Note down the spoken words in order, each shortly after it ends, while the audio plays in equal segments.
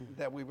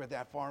that we were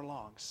that far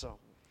along. So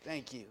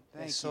thank you.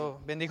 Thank Eso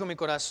bendijo mi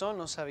corazón,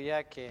 no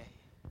sabía que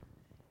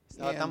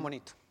estaba tan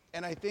bonito.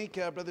 And I think,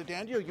 Brother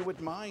Daniel, you would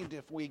mind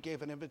if we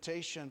gave an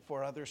invitation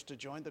for others to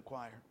join the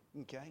choir,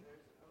 okay?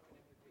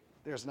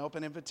 There's an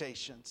open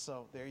invitation,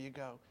 so there you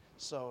go.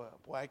 So,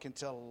 boy, I can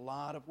tell a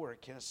lot of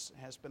work has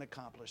been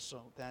accomplished,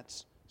 so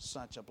that's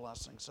such a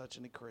blessing, such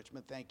an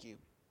encouragement. Thank you.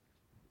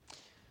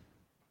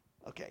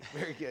 Okay,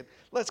 very good.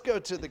 Let's go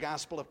to the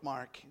Gospel of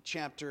Mark,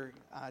 chapter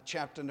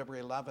number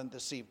 11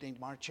 this evening,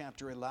 Mark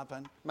chapter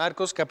 11.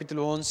 Marcos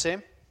capítulo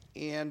 11.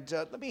 And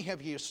let me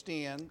have you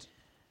stand.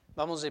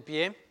 Vamos de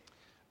pie.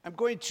 I'm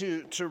going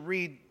to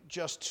read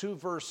just 2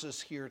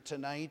 verses here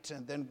tonight,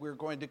 and then we're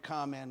going to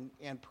come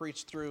and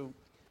preach through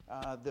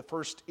the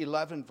first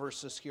 11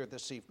 verses here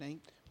this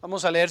evening.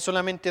 Vamos a leer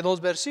solamente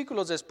 2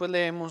 versículos, después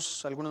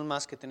leemos algunos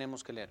más que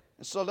tenemos que leer.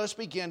 And so let's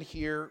begin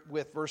here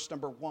with verse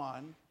number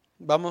 1.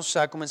 Vamos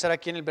a comenzar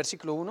aquí en el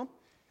versículo 1.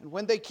 And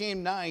when they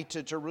came nigh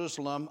to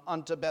Jerusalem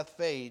unto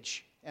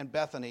Bethphage and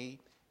Bethany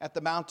at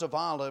the Mount of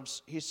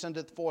Olives, he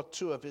sendeth forth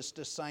 2 of his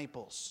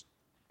disciples.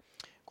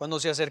 Cuando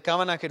se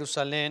acercaban a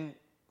Jerusalén,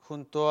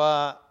 junto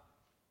a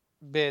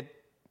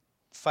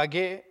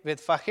Betfagé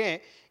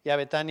y a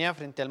Betania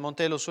frente al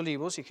Monte de los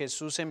Olivos, y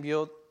Jesús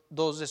envió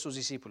 2 de sus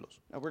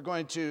discípulos. Now we're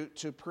going to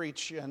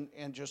preach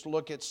and just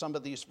look at some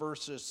of these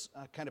verses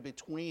kind of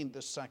between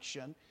this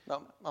section.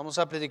 Vamos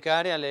a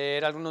predicar y a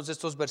leer algunos de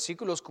estos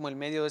versículos como en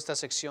medio de esta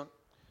sección.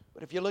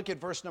 But if you look at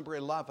verse number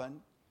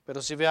 11,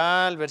 Pero si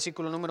vea el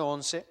versículo número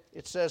 11,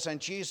 it says, And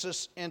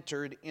Jesus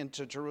entered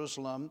into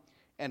Jerusalem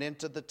and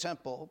into the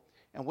temple,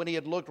 and when he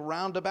had looked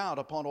round about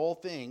upon all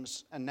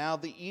things, and now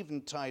the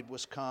eventide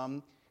was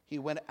come, he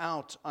went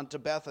out unto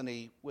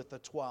Bethany with the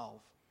 12.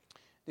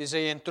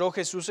 dice, y entró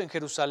Jesús en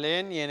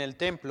Jerusalén y en el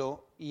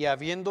templo, y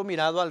habiendo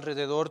mirado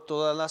alrededor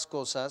todas las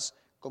cosas,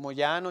 como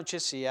ya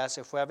anochecía,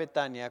 se fue a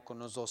Betania con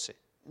los 12.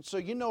 And so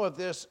you know of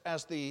this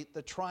as the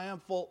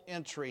triumphal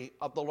entry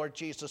of the Lord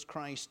Jesus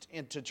Christ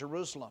into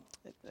Jerusalem.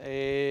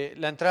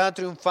 La entrada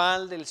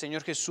triunfal del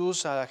Señor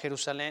Jesús a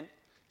Jerusalén.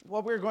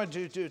 What we're going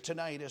to do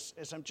tonight is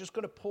I'm just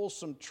going to pull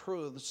some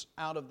truths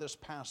out of this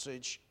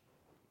passage.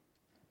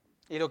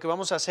 Y lo que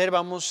vamos a hacer,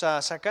 vamos a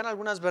sacar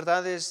algunas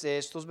verdades de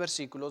estos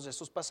versículos, de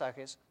estos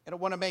pasajes. And I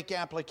want to make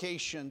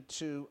application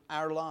to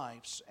our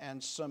lives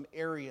and some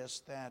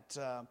areas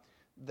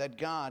that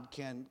God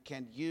can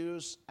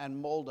use and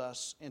mold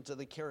us into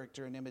the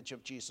character and image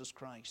of Jesus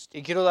Christ.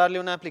 Y quiero darle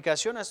una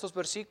aplicación a estos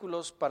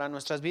versículos para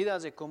nuestras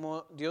vidas, de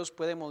cómo Dios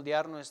puede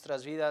moldear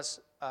nuestras vidas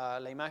a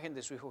la imagen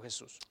de su Hijo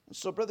Jesús.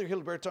 So, Brother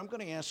Gilberto, I'm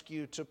going to ask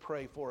you to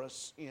pray for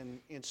us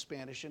in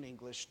Spanish and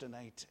English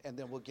tonight, and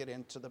then we'll get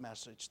into the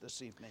message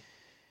this evening.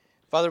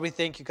 Father, we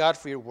thank you, God,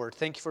 for your word.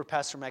 Thank you for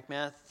Pastor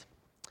McMath.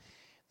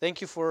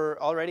 Thank you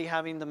for already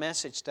having the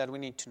message that we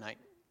need tonight.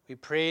 We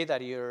pray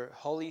that your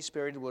Holy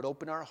Spirit would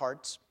open our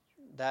hearts,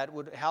 that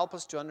would help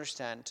us to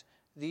understand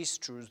these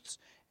truths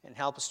and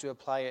help us to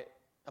apply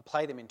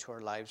them into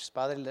our lives.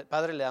 Padre, le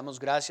damos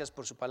gracias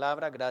por su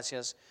palabra,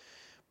 gracias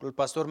por el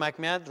Pastor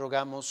McMath.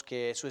 Rogamos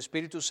que su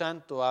Espíritu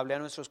Santo hable a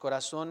nuestros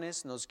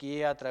corazones, nos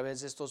guíe a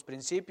través de estos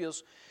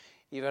principios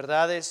y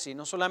verdades, y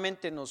no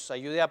solamente nos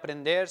ayude a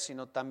aprender,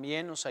 sino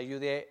también nos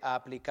ayude a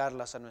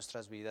aplicarlas a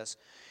nuestras vidas.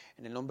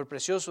 En el nombre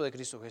precioso de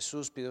Cristo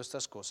Jesús pido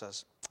estas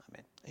cosas.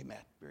 Amén.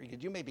 Amen. Very good.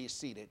 You may be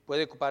seated.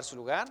 Puede ocupar su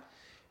lugar.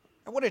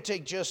 I want to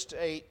take just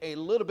a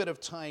little bit of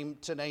time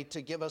tonight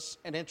to give us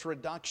an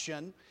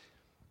introduction.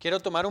 Quiero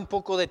tomar un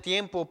poco de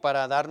tiempo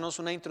para darnos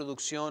una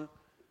introducción.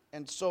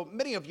 And so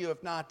many of you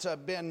have not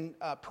been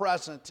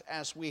present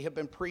as we have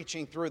been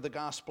preaching through the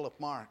Gospel of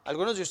Mark.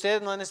 Algunos de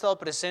ustedes no han estado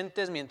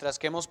presentes mientras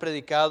que hemos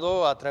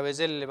predicado a través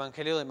del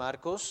Evangelio de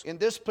Marcos. In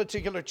this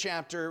particular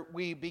chapter,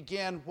 we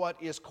begin what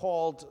is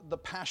called the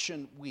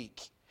Passion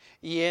Week.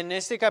 Y en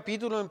este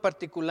capítulo en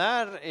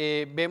particular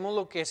vemos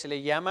lo que se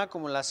le llama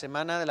como la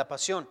Semana de la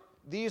Pasión.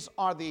 These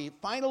are the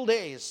final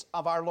days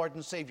of our Lord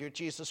and Savior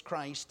Jesus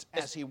Christ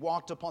as he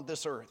walked upon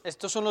this earth.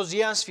 Estos son los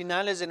días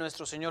finales de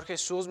nuestro Señor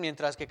Jesús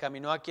mientras que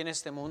caminó aquí en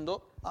este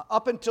mundo.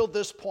 Up until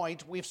this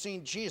point, we've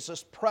seen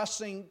Jesus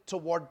pressing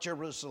toward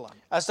Jerusalem.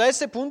 Hasta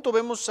este punto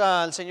vemos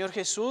al Señor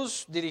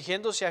Jesús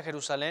dirigiéndose a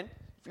Jerusalén.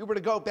 If you were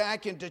to go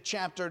back into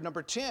chapter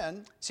number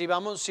 10, Si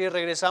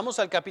regresamos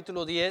al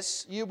capítulo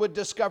 10, you would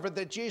discover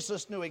that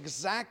Jesus knew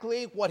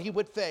exactly what he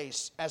would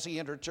face as he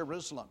entered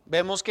Jerusalem.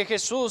 vemos que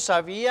Jesús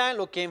sabía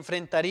lo que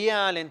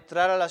enfrentaría al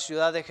entrar a la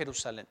ciudad de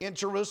Jerusalén. In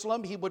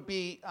Jerusalem, he would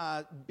be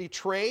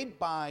betrayed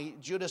by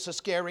Judas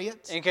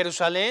Iscariot. En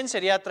Jerusalén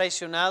sería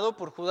traicionado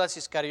por Judas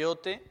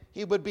Iscariote.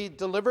 He would be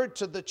delivered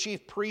to the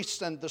chief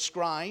priests and the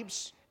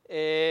scribes.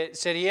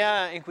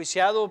 Sería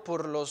enjuiciado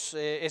por los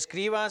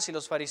escribas y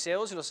los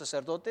fariseos y los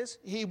sacerdotes.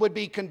 He would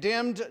be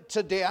condemned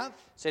to death.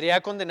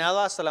 Sería condenado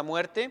hasta la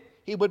muerte.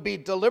 He would be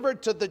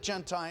delivered to the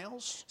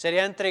Gentiles.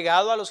 Sería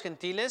entregado a los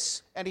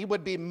gentiles. And he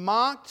would be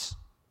mocked.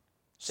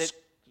 Se-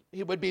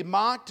 He would be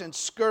mocked and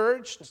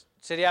scourged.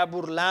 Sería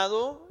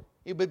burlado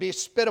He would be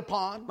spit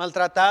upon,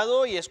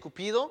 maltratado y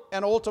escupido,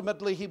 and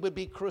ultimately he would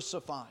be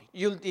crucified.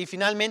 y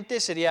finalmente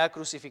sería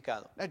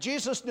crucificado. Now,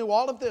 Jesus knew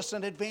all of this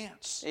in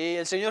advance, Y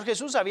el Señor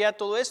Jesús sabía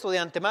todo esto de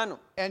antemano.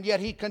 and yet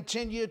he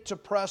continued to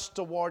press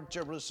toward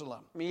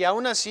Jerusalem. Y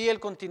aún así él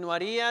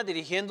continuaría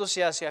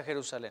dirigiéndose hacia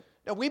Jerusalén.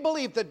 Now, we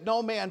believe that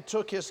no man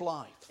took his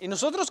life. Y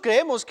nosotros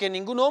creemos que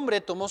ningún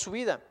hombre tomó su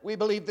vida. We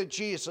believe that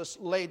Jesus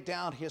laid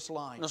down his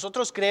life.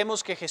 Nosotros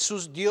creemos que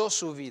Jesús dio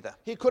su vida.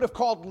 He could have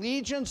called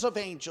legions of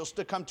angels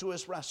to come to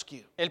his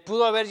rescue. Él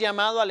pudo haber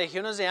llamado a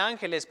legiones de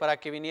ángeles para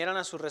que vinieran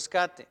a su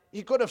rescate.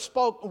 He could have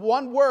spoke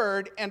one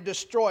word and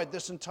destroyed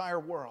this entire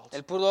world.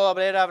 Él pudo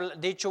haber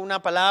dicho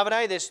una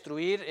palabra y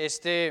destruir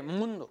este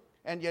mundo.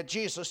 And yet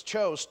Jesus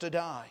chose to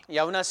die. Y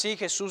aún así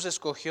Jesús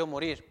escogió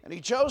morir. And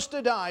he chose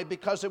to die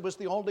because it was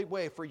the only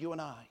way for you and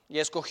I. Y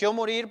escogió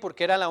morir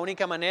porque era la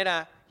única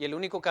manera y el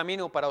único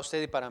camino para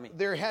usted y para mí.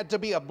 There had to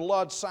be a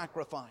blood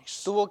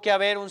sacrifice. Tuvo que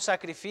haber un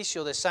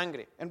sacrificio de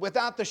sangre. And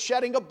without the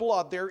shedding of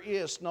blood, there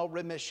is no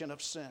remission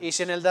of sin. Y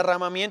sin el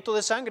derramamiento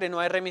de sangre no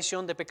hay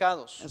remisión de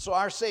pecados. And so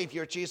our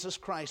Savior, Jesus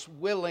Christ,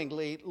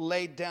 willingly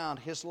laid down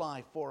his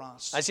life for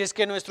us. Así es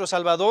que nuestro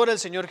Salvador, el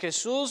Señor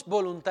Jesús,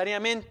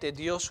 voluntariamente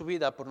dio su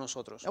vida por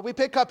nosotros. Now we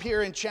pick up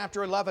here in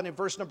chapter 11 in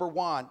verse number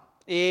 1.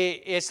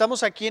 Y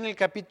estamos aquí en el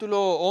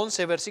capítulo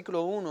 11,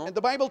 versículo 1, And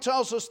the Bible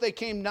tells us they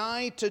came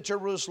nigh to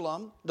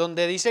Jerusalem,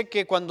 donde dice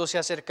que cuando se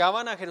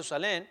acercaban a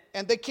Jerusalén,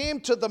 and they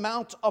came to the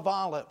Mount of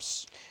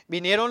Olives.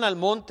 vinieron al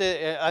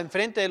monte,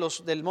 enfrente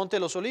del monte de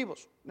los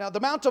olivos. Now, the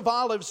Mount of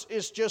Olives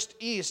is just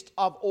east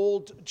of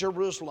Old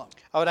Jerusalem.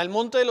 Ahora, el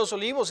monte de los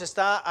olivos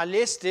está al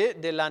este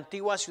de la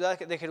antigua ciudad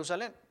de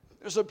Jerusalén.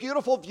 There's a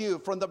beautiful view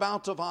from the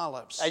Mount of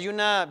Olives. Hay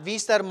una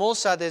vista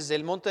hermosa desde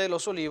el monte de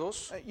los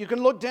olivos You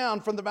can look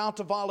down from the Mount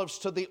of Olives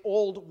to the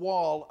old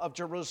wall of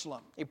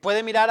Jerusalem. y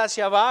puede mirar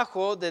hacia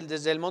abajo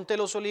desde el monte de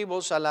los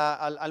olivos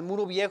al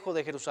muro viejo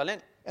de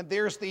Jerusalén. And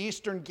there's the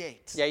eastern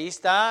gate. Y ahí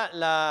está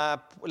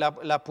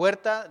la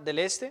puerta del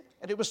este.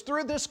 And it was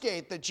through this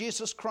gate that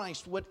Jesus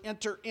Christ would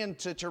enter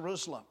into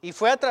Jerusalem. Y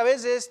fue a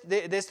través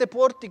de este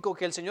pórtico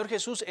que el Señor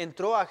Jesús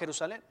entró a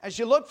Jerusalén. As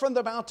you look from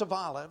the Mount of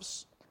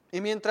Olives, Y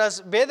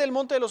mientras ve del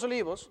monte de los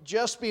olivos,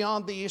 just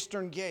beyond the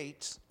eastern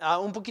gate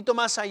un poquito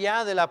más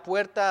allá de la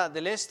puerta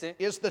del este,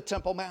 is the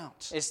Temple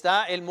Mount.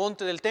 está el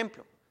monte del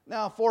templo.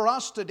 Now, for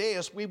us today,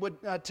 as we would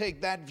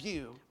take that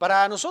view,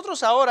 Para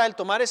nosotros ahora, al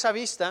tomar esa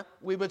vista,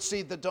 we would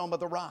see the Dome of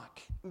the Rock.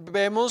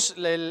 vemos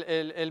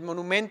el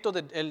monumento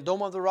del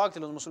Dome of the Rock de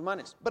los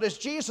musulmanes. But as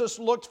Jesus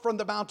looked from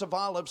the Mount of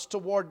Olives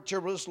toward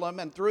Jerusalem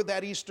and through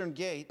that eastern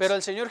gate, Pero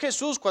el Señor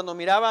Jesús, cuando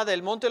miraba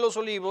del monte de los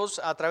olivos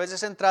a través de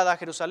esa entrada a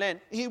Jerusalén,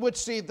 he would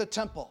see the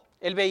temple.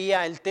 él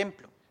veía el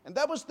templo. And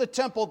that was the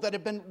temple that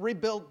had been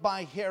rebuilt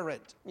by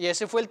Herod. Y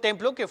ese fue el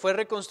templo que fue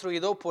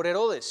reconstruido por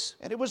Herodes.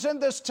 And it was in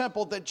this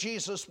temple that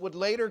Jesus would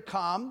later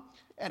come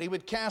and he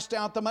would cast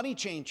out the money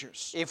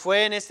changers. Y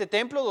fue en este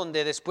templo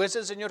donde después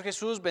el Señor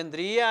Jesús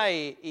vendría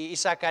y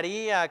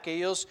sacaría a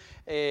aquellos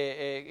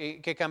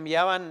que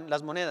cambiaban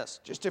las monedas.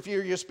 Just a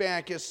few years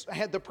back, I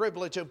had the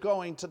privilege of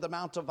going to the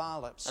Mount of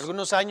Olives.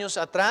 Algunos años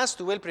atrás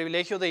tuve el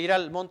privilegio de ir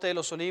al Monte de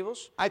los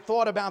Olivos. I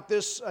thought about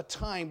this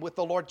time with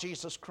the Lord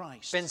Jesus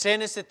Christ. Pensé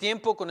en este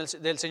tiempo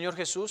del Señor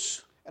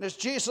Jesús. And as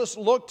Jesus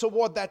looked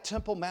toward that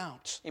Temple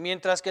Mount, Y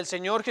mientras que el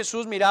Señor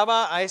Jesús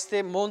miraba a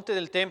este monte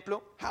del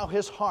templo, how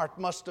his heart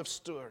must have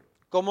stirred.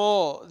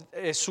 cómo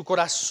su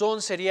corazón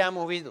sería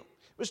movido.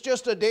 It was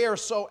just a day or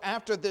so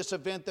after this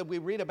event that we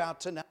read about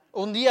tonight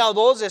Un día o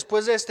dos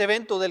después de este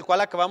evento del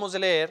cual acabamos de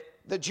leer,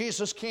 that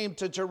Jesus came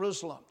to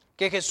Jerusalem.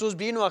 que Jesús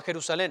vino a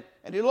Jerusalén.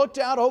 And he looked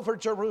out over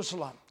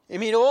Jerusalem. Y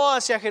miró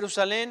hacia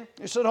Jerusalén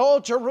He said, "Oh,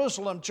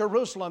 Jerusalem,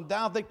 Jerusalem,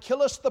 thou that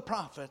killest the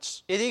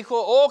prophets. y dijo,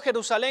 oh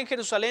Jerusalén,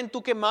 Jerusalén,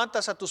 tú que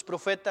matas a tus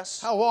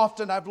profetas. How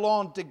often I've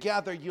longed to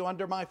gather you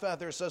under my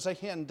feathers as a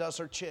hen does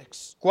her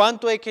chicks.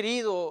 Cuánto he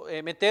querido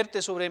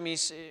meterte sobre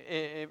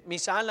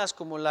mis alas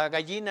como la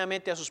gallina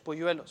mete a sus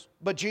polluelos.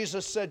 But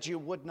Jesus said you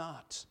would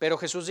not." Pero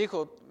Jesús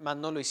dijo, mas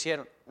no lo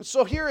hicieron. And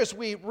so here as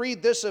we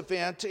read this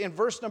event in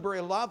verse number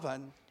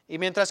 11, Y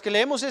mientras que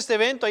leemos este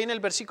evento ahí en el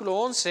versículo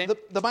 11,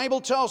 the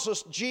Bible tells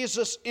us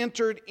Jesus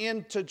entered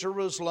into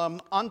Jerusalem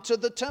unto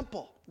the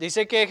temple.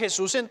 dice que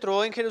Jesús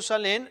entró en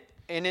Jerusalén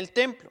en el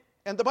templo.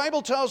 And the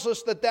Bible tells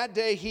us that that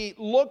day he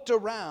looked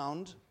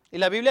around Y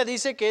la Biblia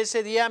dice que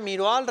ese día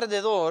miró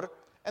alrededor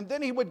and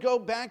then he would go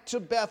back to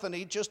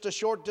Bethany just a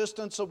short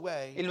distance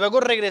away y luego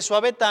regresó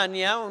a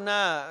Betania,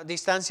 una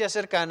distancia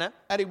cercana,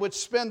 and he would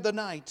spend the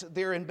night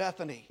there in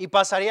Bethany. y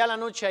pasaría la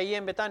noche ahí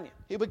en Betania.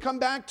 He would come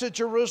back to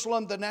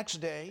Jerusalem the next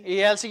day.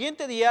 Y al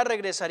siguiente día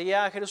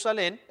regresaría a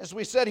Jerusalén, As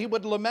we said, he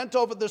would lament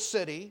over the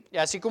city. y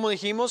así como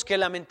dijimos que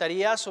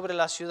lamentaría sobre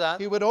la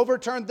ciudad, He would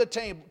overturn the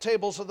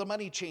tables of the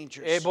money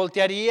changers.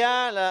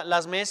 voltearía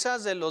las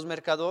mesas de los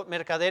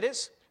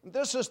mercaderes.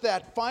 This is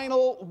that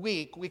final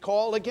week we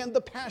call again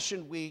the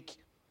Passion Week.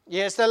 Y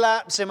esta es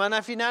la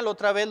semana final,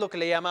 otra vez lo que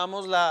le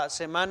llamamos la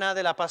semana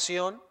de la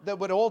pasión, that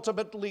would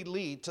ultimately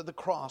lead to the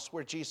cross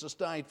where Jesus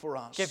died for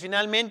us. que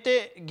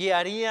finalmente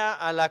guiaría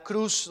a la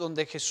cruz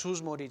donde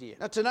Jesús moriría.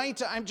 Now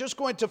tonight I'm just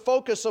going to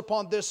focus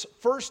upon this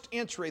first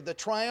entry, the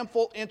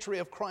triumphal entry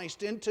of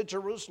Christ into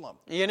Jerusalem.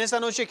 Y en esta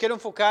noche quiero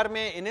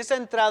enfocarme en esta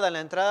entrada, la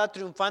entrada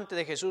triunfante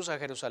de Jesús a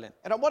Jerusalén.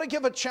 And I want to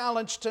give a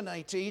challenge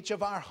tonight to each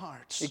of our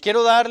hearts. Y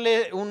quiero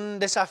darle un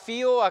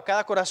desafío a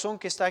cada corazón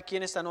que está aquí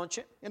en esta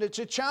noche. And it's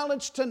a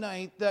challenge tonight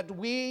that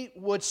we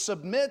would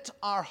submit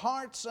our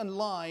hearts and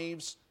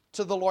lives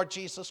to the Lord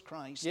Jesus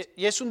Christ.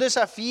 Y es un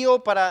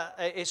desafío para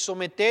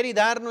someter y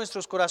dar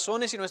nuestros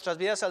corazones y nuestras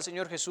vidas al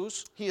Señor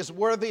Jesús. He is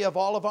worthy of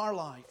all of our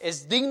life,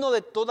 Es digno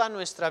de toda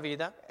nuestra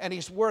vida and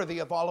He's worthy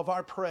of all of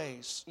our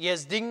praise. y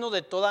es digno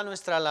de toda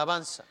nuestra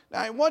alabanza.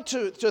 Now, I want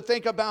to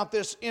think about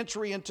this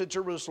entry into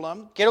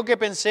Jerusalem. Quiero que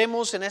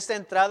pensemos en esta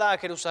entrada a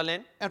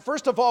Jerusalén. And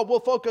first of all,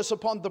 we'll focus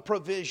upon the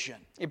provision.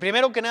 Y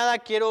primero que nada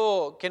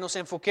quiero que nos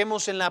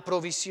enfoquemos en la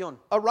provisión.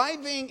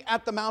 Arriving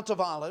at the Mount of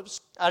Olives,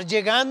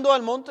 Llegando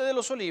al Monte de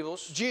los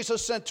Olivos,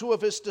 Jesus sent two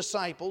of His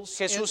disciples,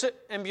 Jesús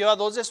envió a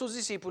dos de sus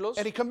discípulos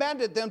and He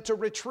commanded them to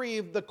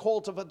retrieve the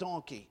colt of a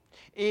donkey.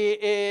 y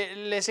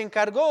les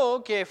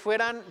encargó que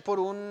fueran por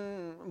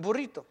un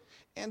burrito.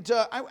 And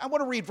I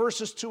want to read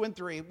verses 2 and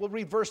 3. We'll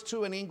read verse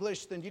 2 in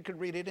English, then you can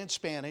read it in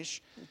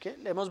Spanish. Okay,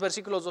 leemos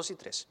versículos 2 y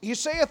 3. He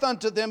saith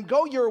unto them,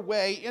 Go your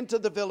way into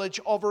the village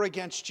over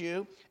against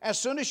you. As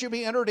soon as you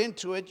be entered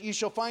into it, ye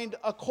shall find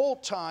a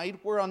colt tied,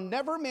 whereon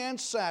never man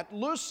sat.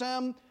 Loose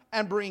him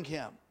and bring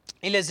him.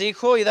 Y les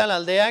dijo, id a la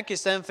aldea que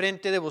está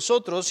enfrente de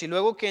vosotros, y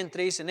luego que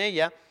entréis en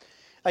ella,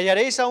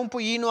 hallaréis a un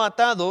pollino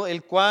atado,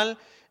 el cual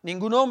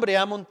ningún hombre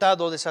ha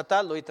montado,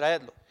 desatadlo y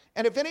traedlo.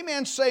 And if any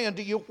man say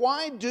unto you,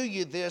 Why do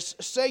ye this?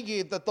 Say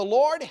ye that the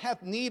Lord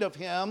hath need of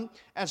him,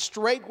 and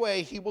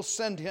straightway he will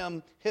send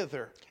him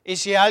hither. Y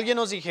si alguien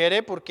os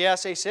dijere, ¿por qué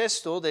hacéis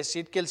esto?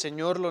 Decid que el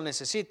Señor lo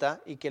necesita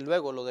y que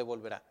luego lo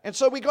devolverá. And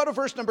so we go to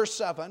verse number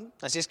 7.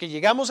 Así es que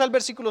llegamos al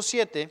versículo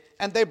 7.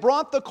 And they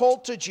brought the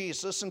colt to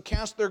Jesus, and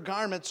cast their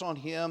garments on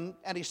him,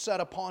 and he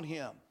sat upon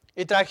him.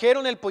 Y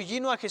trajeron el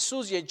pollino a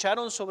Jesús y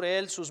echaron sobre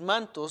él sus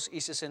mantos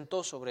y se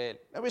sentó sobre él.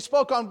 Now we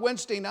spoke on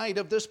Wednesday night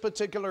of this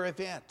particular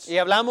event. Y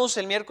hablamos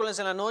el miércoles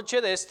en la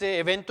noche de este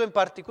evento en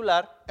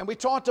particular. And we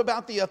talked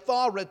about the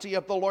authority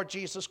of the Lord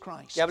Jesus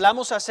Christ. Y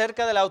hablamos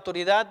acerca de la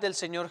autoridad del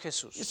Señor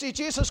Jesús. You see,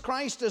 Jesus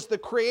Christ is the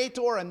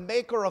creator and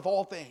maker of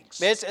all things.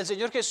 ¿Ves? El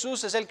Señor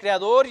Jesús es el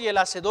creador y el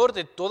hacedor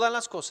de todas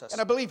las cosas.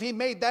 And I believe he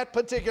made that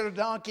particular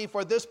donkey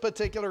for this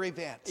particular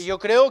event. Y yo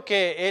creo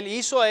que Él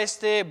hizo a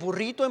este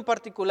burrito en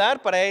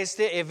particular para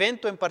este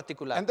evento en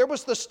particular. And there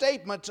was the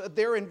statement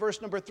there in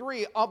verse number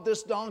 3 of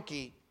this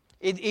donkey.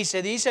 Y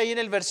se dice ahí en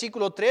el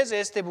versículo 3 de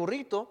este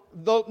burrito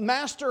The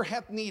master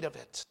hath need of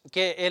it.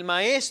 que el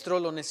maestro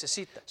lo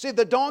necesita. See,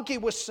 the donkey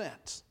was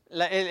sent.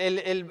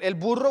 El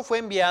burro fue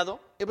enviado.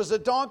 It was a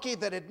donkey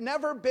that had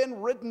never been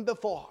ridden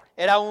before.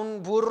 Era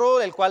un burro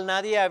el cual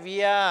nadie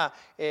había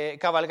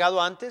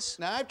cabalgado antes.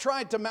 Now, I've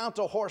tried to mount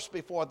a horse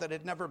before that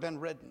had never been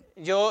ridden.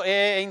 Yo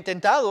he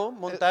intentado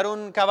montar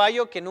un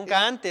caballo que nunca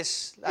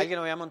antes alguien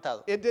había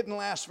montado. It didn't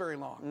last very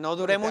long. No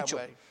put duré it that mucho.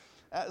 way.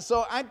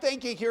 So I'm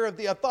thinking here of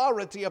the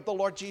authority of the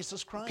Lord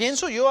Jesus Christ.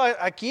 Pienso yo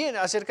aquí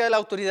acerca de la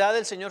autoridad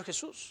del Señor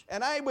Jesús.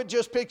 And I would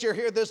just picture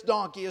here this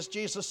donkey as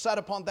Jesus sat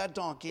upon that Y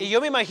donkey,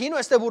 yo me imagino a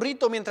este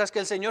burrito mientras que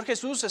el Señor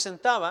Jesús se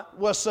sentaba,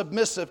 was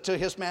submissive to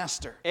his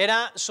master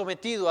era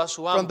sometido a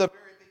su from amo the very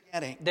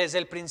beginning. desde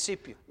el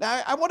principio.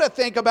 Now, I want to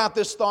think about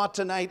this thought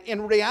tonight.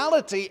 In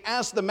reality,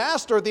 as the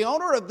master, the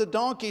owner of the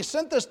donkey,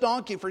 sent this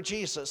donkey for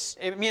Jesus.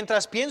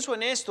 Mientras pienso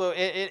en esto,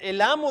 el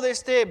amo de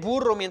este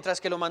burro, mientras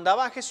que lo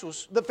mandaba a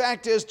Jesús, The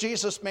fact is,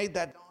 Jesus made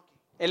that donkey.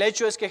 el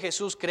hecho es que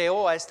Jesús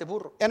creó a este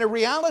burro. And in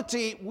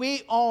reality,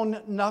 we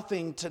own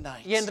nothing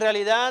tonight. Y en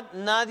realidad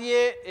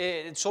nadie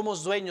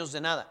somos dueños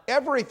de nada.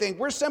 Everything,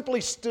 we're simply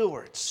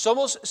stewards.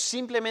 Somos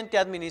simplemente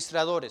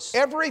administradores.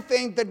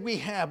 Everything that we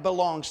have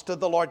belongs to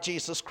the Lord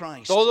Jesus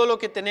Christ. Todo lo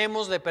que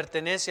tenemos le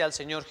pertenece al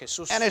Señor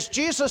Jesús. And as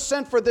Jesus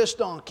sent for this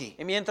donkey,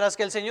 Y mientras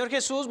que el Señor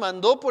Jesús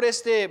mandó por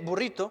este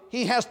burrito,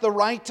 he has the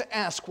right to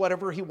ask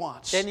whatever he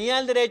wants. tenía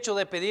el derecho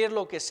de pedir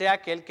lo que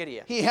sea que él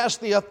quería. He has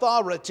the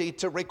authority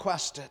to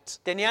request it.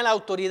 Tenía la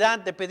autoridad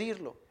de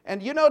pedirlo.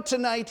 And you know,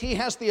 tonight he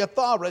has the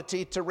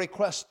authority to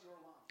request.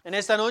 En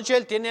esta noche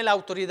él tiene la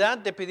autoridad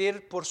de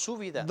pedir por su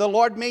vida. The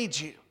Lord made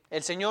you,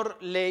 El Señor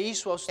le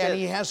hizo a and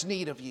he usted has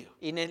need of you.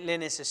 y le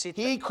necesita.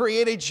 He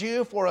created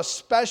you for a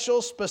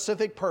special,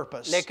 specific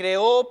purpose. Le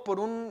creó por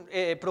un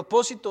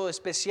propósito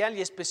especial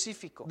y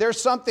específico. There's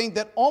something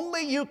that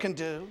only you can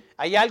do.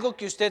 Hay algo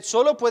que usted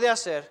solo puede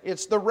hacer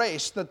It's the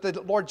race that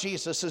the Lord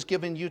Jesus has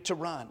given you to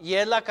run. y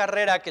es la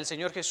carrera que el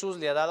Señor Jesús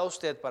le ha dado a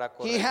usted para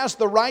He correr. has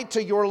the right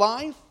to your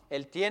life.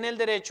 Él tiene el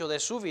derecho de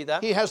su vida,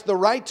 He has the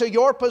right to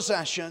your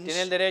possessions.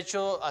 tiene el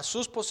derecho a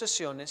sus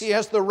posesiones, He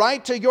has the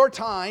right to your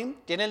time.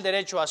 tiene el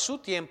derecho a su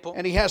tiempo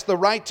And he has the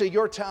right to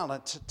your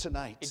talent y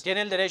tonight.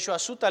 tiene el derecho a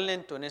su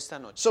talento en esta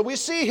noche. So we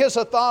see his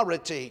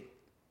authority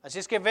Así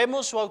es que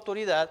vemos su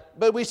autoridad,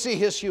 but we see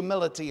his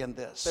humility in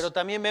this. pero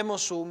también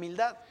vemos su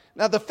humildad.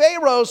 Now, the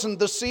Pharaohs and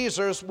the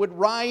Caesars would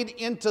ride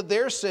into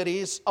their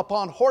cities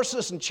upon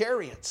horses and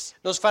chariots.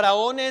 Los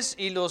faraones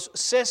y los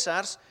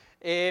Césars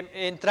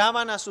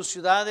entraban a sus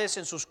ciudades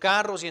en sus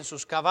carros y en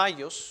sus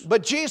caballos.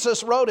 But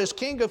Jesus rode as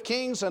King of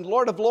Kings and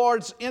Lord of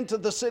Lords into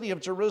the city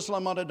of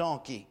Jerusalem on a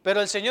donkey. Pero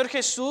el Señor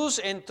Jesús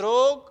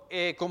entró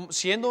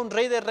siendo un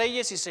rey de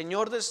reyes y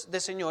señor de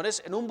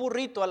señores en un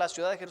burrito a la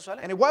ciudad de Jerusalén.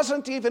 And it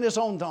wasn't even his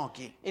own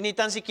donkey, Y ni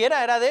tan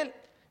siquiera era de él,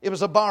 it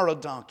was a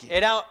borrowed donkey.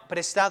 era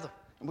prestado.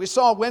 And we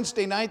saw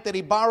Wednesday night that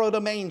he borrowed a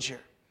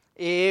manger.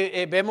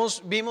 Y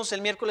vimos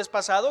el miércoles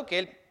pasado que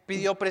él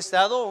pidió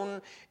prestado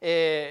un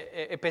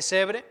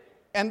pesebre.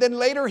 And then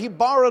later he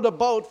borrowed a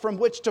boat from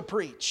which to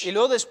preach. Y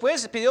luego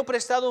después pidió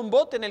prestado un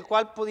bote en el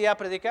cual podía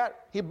predicar.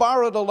 He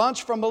borrowed a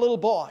lunch from a little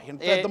boy and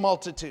fed the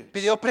multitudes.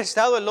 Pidió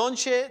prestado el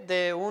lonche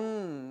de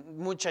un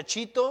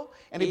muchachito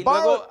And he y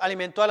borrowed- luego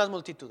alimentó a las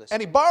multitudes.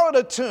 And he borrowed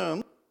a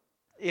tomb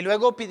Y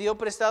luego pidió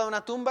prestada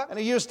una tumba and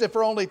he used it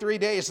for only 3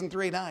 days and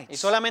 3 y nights.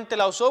 solamente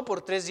la usó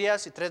por 3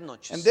 días y 3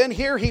 noches. And then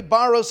here he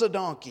borrows a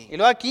donkey. Y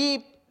luego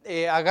aquí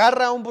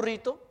agarra un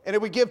burrito And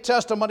it would give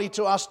testimony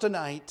to us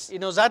tonight y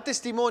nos da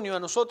testimonio a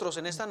nosotros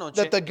en esta noche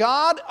that the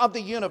God of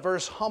the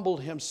universe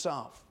humbled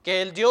himself.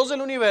 que el Dios del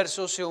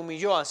universo se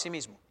humilló a sí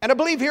mismo. And I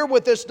believe here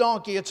with this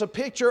donkey, it's a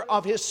picture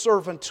of his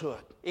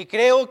servanthood. Y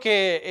creo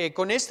que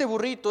con este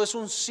burrito es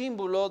un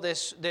símbolo de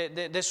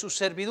su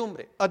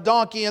servidumbre. A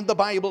donkey in the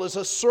Bible is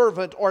a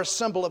servant or a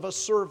symbol of a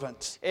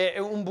servant.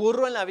 Un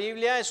burro en la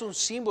Biblia es un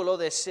símbolo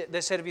de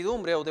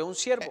servidumbre o de un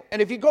siervo.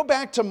 And if you go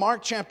back to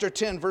Mark chapter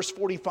 10, verse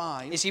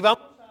 45, Y si vamos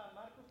a Marcos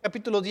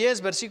capítulo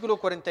 10, versículo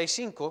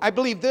 45, I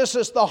believe this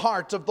is the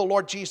heart of the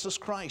Lord Jesus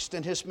Christ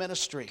in his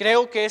ministry.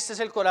 creo que este es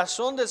el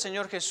corazón del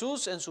Señor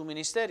Jesús en su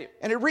ministerio.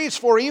 And it reads,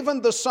 "For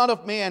even the Son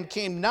of Man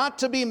came not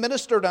to be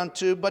ministered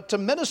unto, but to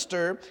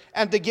minister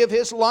and to give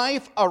his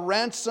life a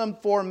ransom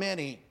for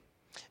many."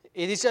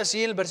 Y dice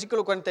así el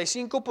versículo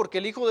 45, porque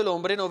el Hijo del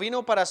Hombre no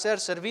vino para ser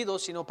servido,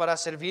 sino para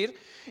servir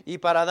y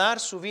para dar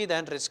su vida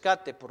en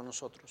rescate por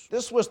nosotros.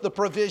 This was the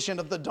provision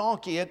of the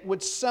donkey. It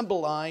would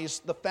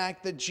symbolize the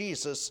fact that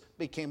Jesus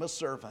became a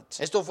servant.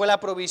 Esto fue la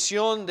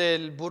provisión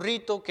del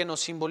burrito que nos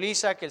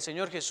simboliza que el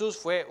Señor Jesús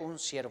fue un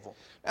siervo.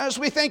 As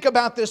we think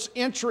about this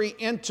entry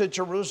into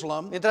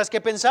Jerusalem, Mientras que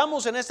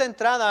pensamos en esta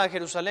entrada a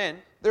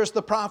Jerusalén, there's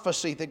the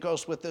prophecy that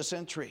goes with this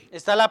entry.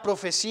 está la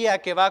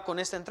profecía que va con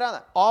esta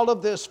entrada. All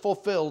of this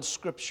fulfilled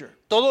Scripture.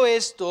 Todo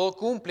esto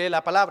cumple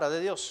la palabra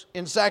de Dios.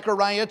 In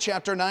Zechariah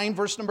chapter 9,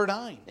 verse number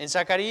 9, En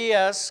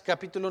Zacarías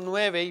capítulo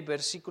 9 y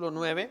versículo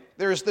 9,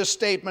 there is this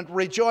statement,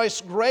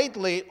 "Rejoice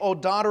greatly, O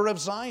daughter of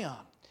Zion.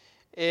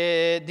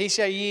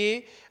 dice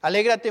allí,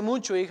 alégrate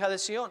mucho, hija de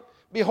Sión.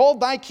 Behold,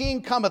 thy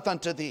king cometh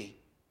unto thee.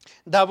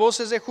 Da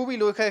voces de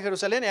júbilo, hija de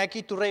Jerusalén, y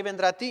aquí tu rey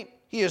vendrá a ti.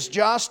 He is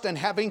just and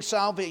having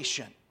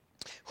salvation,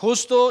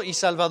 Justo y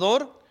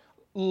salvador,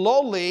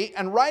 lowly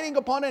and riding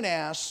upon an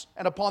ass,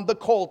 and upon the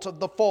colt of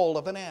the foal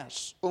of an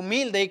ass."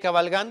 humilde y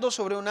cabalgando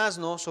sobre un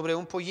asno, sobre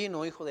un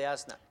pollino, hijo de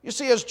asna. You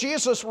see, as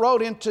Jesus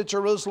rode into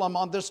Jerusalem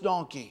on this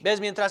donkey, ¿Ves?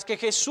 Mientras que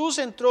Jesús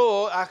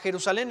entró a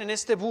Jerusalén en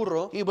este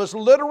burro, he was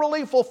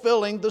literally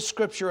fulfilling the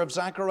scripture of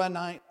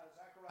Zechariah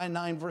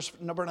 9, verse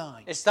number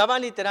 9. estaba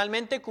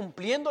literalmente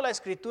cumpliendo la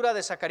escritura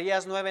de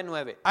Zacarías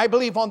 9:9. I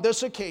believe on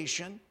this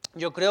occasion,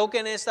 Yo creo que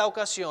en esta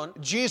ocasión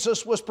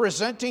Jesus was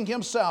presenting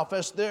himself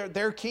as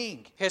their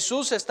king.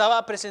 Jesús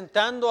estaba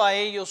presentando a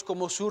ellos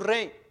como su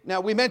rey. Now,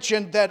 we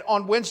mentioned that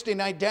on Wednesday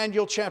night,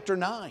 Daniel chapter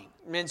 9,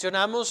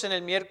 Mencionamos en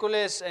el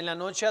miércoles en la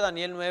noche a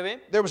Daniel 9.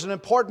 there was an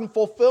important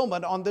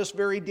fulfillment on this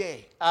very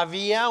day.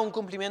 Había un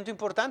cumplimiento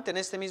importante en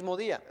este mismo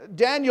día.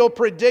 Daniel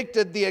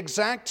predicted the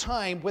exact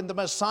time when the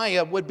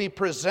Messiah would be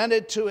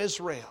presented to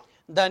Israel.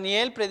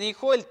 Daniel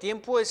predijo el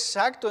tiempo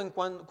exacto en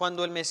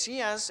cuando el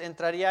Mesías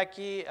entraría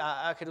aquí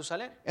a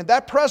Jerusalén. And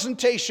that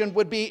presentation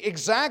would be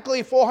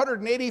exactly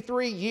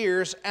 483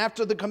 years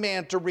after the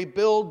command to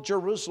rebuild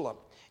Jerusalem.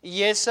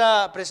 Y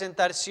esa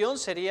presentación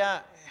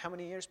sería, how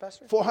many years,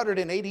 Pastor?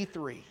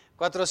 483.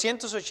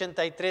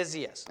 483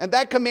 días. And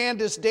that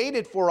command is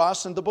dated for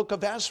us in the book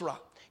of Ezra.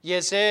 Y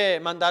ese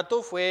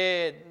mandato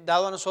fue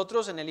dado a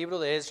nosotros en el libro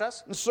de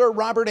Esdras. And Sir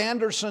Robert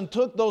Anderson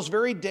took those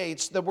very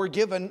dates that were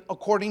given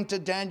according to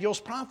Daniel's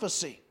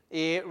prophecy.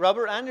 Y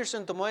Robert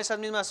Anderson tomó esas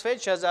mismas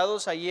fechas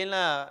dados allí en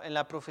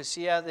la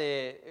profecía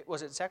de,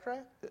 was it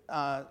Zechariah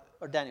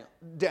or Daniel?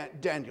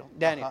 Daniel.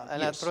 Daniel, en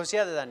la Yes.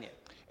 profecía de Daniel.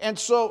 And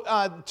so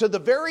to the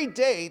very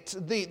date,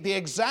 the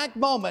exact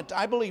moment,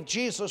 I believe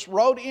Jesus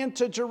rode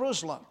into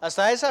Jerusalem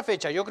Hasta esa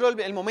fecha, yo creo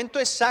el momento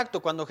exacto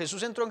cuando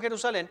Jesús entró en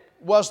Jerusalén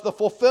was the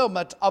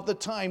fulfillment of the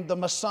time the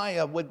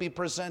Messiah would be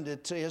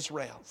presented to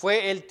Israel.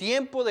 fue el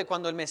tiempo de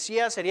cuando el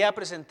Mesías sería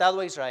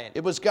presentado a Israel.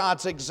 It was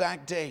God's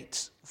exact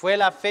date. Fue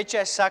la fecha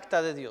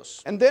exacta de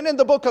Dios. And then in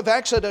the book of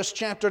Exodus,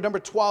 chapter number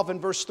 12 and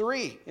verse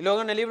 3, Y luego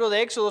en el libro de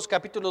Éxodos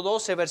capítulo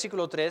 12,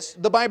 versículo 3,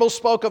 the Bible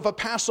spoke of a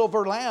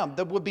Passover lamb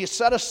that would be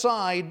set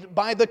aside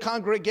by the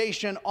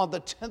congregation on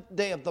the 10th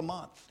day of the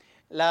month.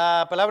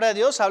 La palabra de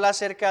Dios habla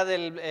acerca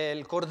del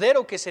el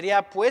cordero que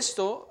sería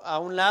puesto a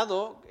un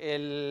lado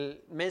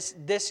el mes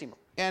 10.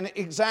 And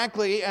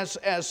exactly as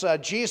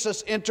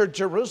Jesus entered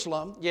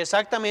Jerusalem, Y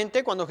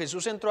exactamente cuando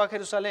Jesús entró a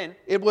Jerusalén,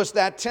 it was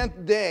that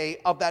 10th day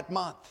of that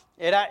month.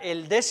 era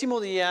el 10º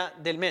día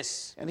del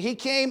mes. And he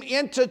came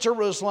into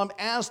Jerusalem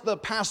as the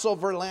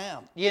Passover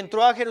lamb, Y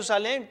entró a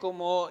Jerusalén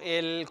como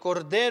el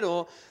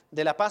cordero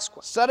de la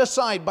Pascua, set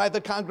aside by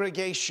the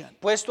congregation.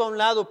 puesto a un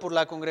lado por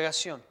la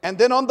congregación. And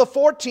then on the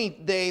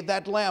 14th day,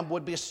 that lamb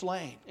would be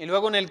slain. Y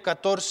luego en el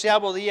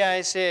 14º día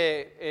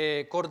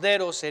ese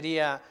cordero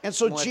sería And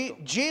so muerto.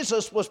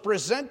 Jesus was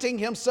presenting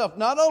himself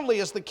not only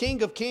as the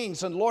King of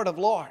Kings and Lord of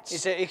Lords,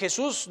 Y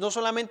Jesús no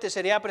solamente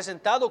sería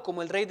presentado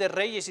como el Rey de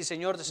Reyes y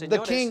Señor de the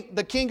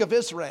Señores, king of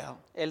Israel,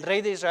 el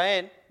Rey de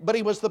Israel, but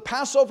he was the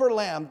Passover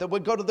lamb that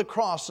would go to the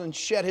cross and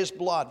shed his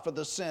blood for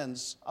the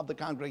sins of the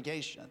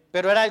congregation.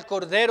 pero era el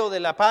cordero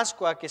de la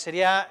Pascua que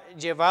sería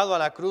llevado a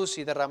la cruz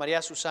y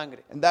derramaría su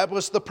sangre. And that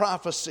was the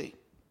prophecy.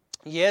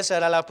 Y esa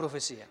era la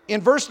profecía.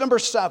 In verse number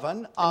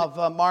 7 of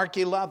Mark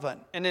 11,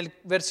 En el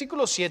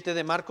versículo 7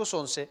 de Marcos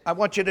 11, I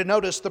want you to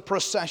notice the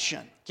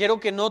procession. quiero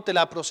que note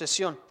la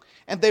procesión.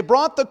 And they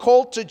brought the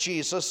colt to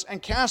Jesus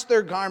and cast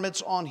their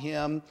garments on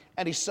him,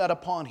 and he sat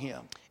upon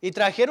him. Y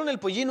trajeron el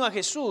pollino a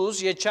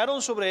Jesús y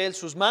echaron sobre él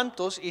sus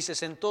mantos y se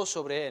sentó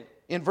sobre él.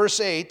 In verse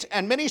 8,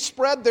 and many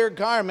spread their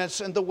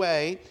garments in the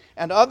way,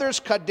 and others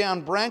cut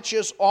down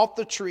branches off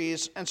the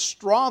trees and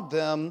strawed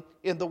them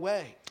in the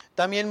way.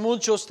 También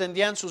muchos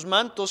tendían sus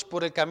mantos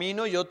por el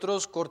camino y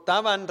otros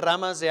cortaban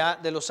ramas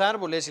de los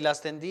árboles y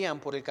las tendían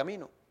por el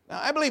camino. Now,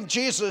 I believe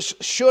Jesus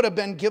should have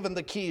been given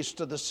the keys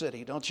to the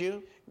city, don't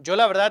you? Yo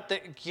la verdad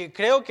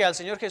creo que al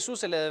Señor Jesús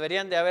se le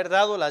deberían de haber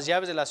dado las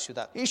llaves de la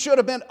ciudad. He should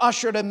have been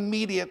ushered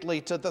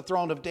immediately to the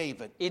throne of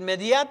David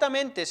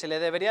Inmediatamente se le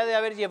debería de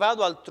haber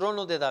llevado al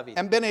trono de David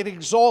and been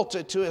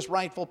exalted to his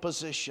rightful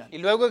position. y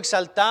luego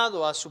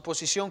exaltado a su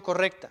posición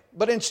correcta.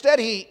 But instead,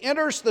 he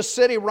enters the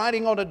city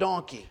riding on a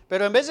donkey,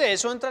 Pero en vez de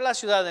eso entra a la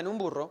ciudad en un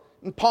burro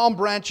and palm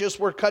branches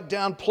were cut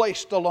down,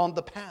 placed along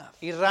the path.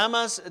 y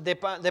ramas de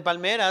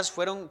palmeras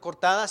fueron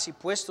cortadas y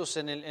puestos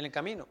en el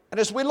camino. And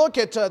as we look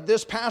at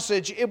this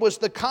passage, it was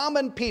the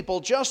common people,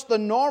 just the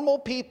normal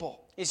people,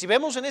 Y si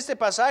vemos en este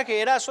pasaje,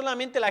 era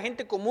solamente la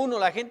gente común o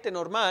la gente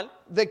normal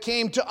that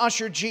came to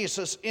usher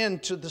Jesus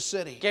into the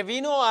city. que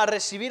vino a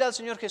recibir al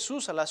Señor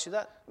Jesús a la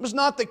ciudad. It was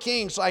not the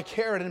kings like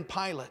Herod and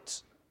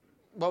Pilate.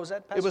 What was that,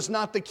 It Pastor? was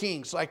not the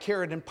kings like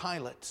Herod and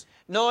Pilate.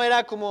 No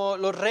era como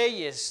los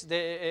reyes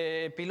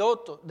de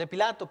Pilato,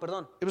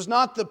 perdón. It was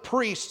not the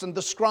priests and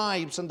the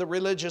scribes and the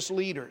religious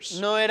leaders.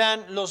 No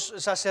eran los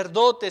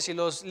sacerdotes y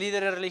los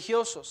líderes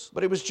religiosos.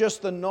 But it was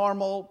just the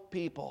normal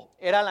people.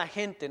 Era la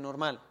gente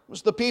normal. It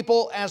was the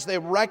people as they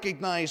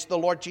recognized the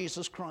Lord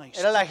Jesus Christ.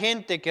 Era la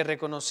gente que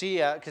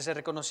se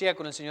reconocía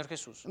con el Señor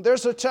Jesús. And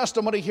there's a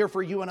testimony here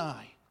for you and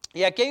I.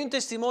 Y aquí hay un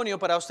testimonio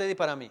para usted y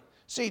para mí.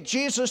 See,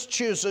 Jesus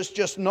chooses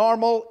just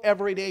normal,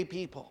 everyday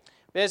people.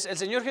 ¿Ves? El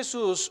Señor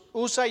Jesús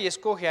usa y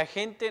escoge a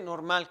gente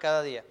normal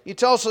cada día. He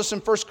tells us in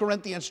 1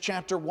 Corinthians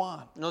chapter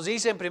 1. Nos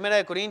dice en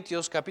 1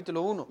 Corintios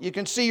capítulo 1. You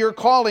can see your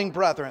calling,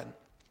 brethren.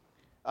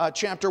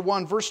 Chapter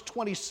 1, verse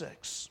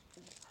 26.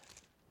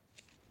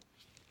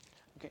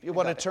 You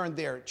want to turn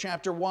there.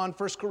 Chapter 1,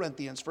 1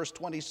 Corinthians, verse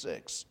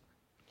 26.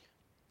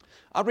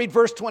 I'll read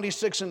verse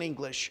 26 in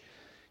English.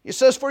 It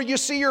says, For you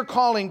see your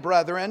calling,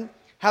 brethren,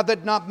 how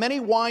that not many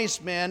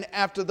wise men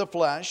after the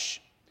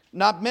flesh,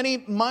 not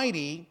many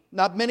mighty,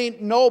 not many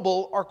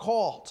noble are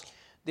called.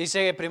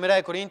 Dice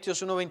 1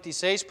 Corintios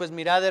 1:26, pues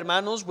mirad,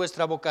 hermanos,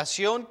 vuestra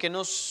vocación, que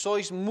no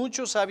sois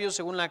muchos sabios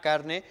según la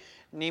carne,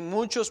 ni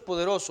muchos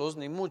poderosos,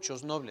 ni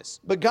muchos nobles.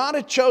 But God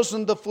had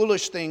chosen the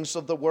foolish things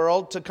of the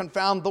world to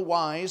confound the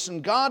wise,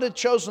 and God had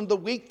chosen the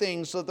weak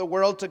things of the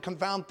world to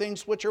confound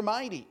things which are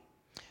mighty.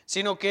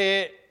 Sino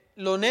que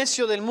lo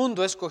necio del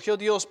mundo escogió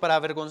Dios para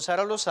avergonzar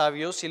a los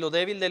sabios, y lo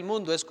débil del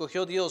mundo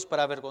escogió Dios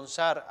para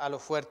avergonzar a lo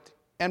fuerte.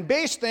 And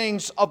base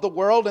things of the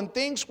world and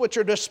things which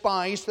are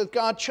despised that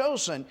God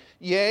chosen,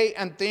 yea,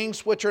 and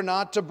things which are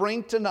not, to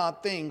bring to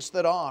naught things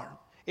that are.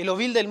 Y lo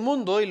vil del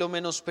mundo y lo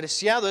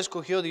menospreciado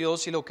escogió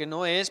Dios, y lo que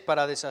no es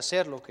para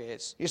deshacer lo que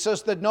es. He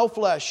says that no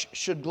flesh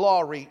should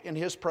glory in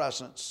his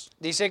presence.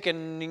 Dice que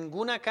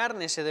ninguna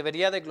carne se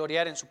debería de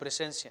gloriar en su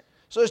presencia.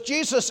 So as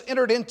Jesus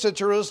entered into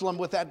Jerusalem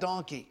with that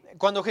donkey,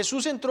 Cuando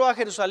Jesús entró a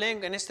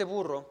Jerusalén en este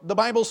burro, the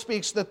Bible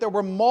speaks that there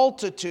were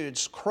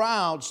multitudes,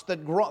 crowds that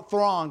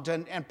thronged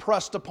and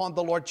pressed upon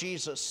the Lord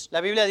Jesus. la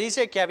Biblia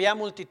dice que había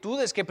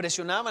multitudes que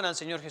presionaban al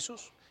Señor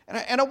Jesús.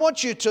 And I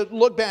want you to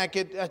look back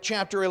at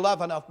chapter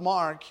 11 of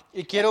Mark,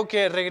 Y quiero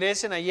que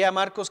regresen allí a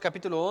Marcos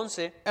capítulo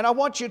 11. and I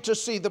want you to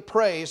see the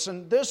praise,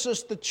 and this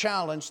is the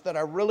challenge that I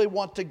really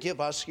want to give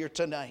us here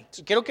tonight.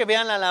 Y quiero que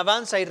vean la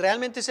alabanza, y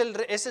realmente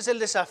ese es el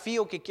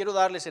desafío que quiero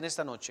darles en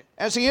esta noche.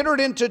 As he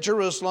entered into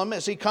Jerusalem,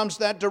 as he comes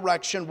that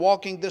direction,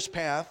 walking this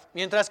path,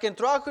 Mientras que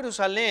entró a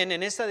Jerusalén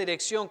en esta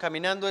dirección,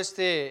 caminando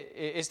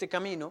este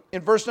camino,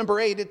 in verse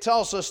number 8, it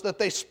tells us that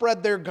they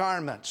spread their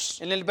garments.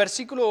 en el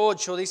versículo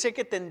 8 dice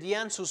que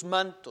tendían sus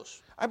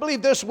mantos. I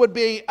believe this would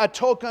be a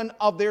token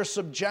of their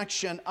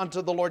subjection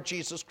unto the Lord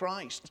Jesus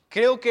Christ.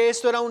 Creo que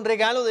esto era un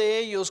regalo de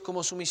ellos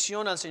como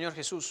sumisión al Señor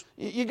Jesús.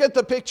 You get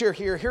the picture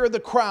here. Here are the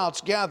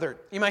crowds gathered.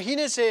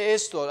 Imagínense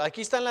esto,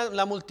 aquí está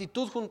la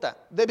multitud junta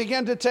They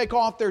began to take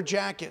off their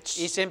jackets.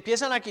 y se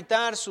empiezan a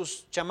quitar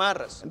sus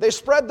chamarras. And they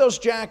spread those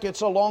jackets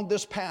along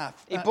this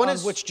path Y on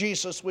ponen- which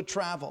Jesus would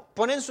travel.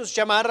 Ponen sus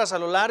chamarras a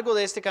lo largo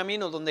de este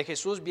camino donde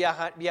Jesús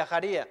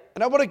viajaría.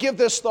 And I want to give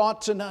this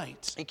thought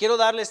tonight, Y quiero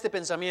darle este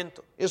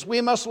pensamiento. is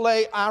we must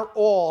lay our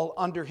all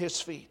under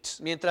his feet.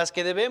 Mientras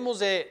que debemos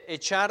de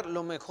echar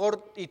lo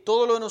mejor y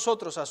todo lo de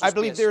nosotros a I sus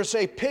believe pies. there's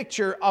a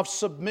picture of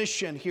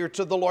submission here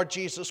to the Lord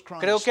Jesus Creo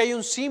Christ. que hay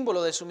un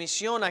símbolo de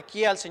sumisión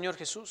aquí al Señor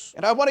Jesús.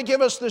 And I want to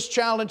give us this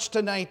challenge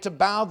tonight to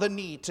bow the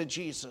knee to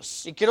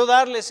Jesus Y quiero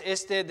darles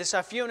este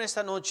desafío en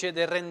esta noche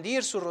de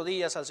rendir sus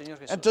rodillas al Señor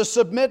Jesús. and to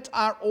submit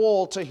our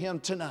all to him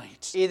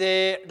tonight. Y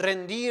de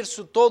rendir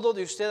su todo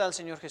de usted al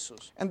Señor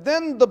Jesús. And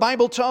then the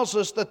Bible tells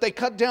us that they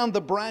cut down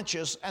the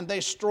branches and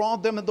they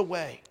strawed them in the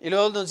way. Y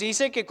luego nos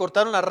dice que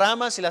cortaron las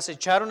ramas y las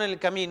echaron en el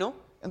camino.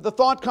 And the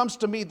thought comes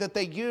to me that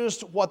they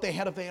used what they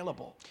had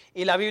available.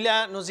 Y la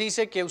Biblia nos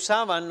dice que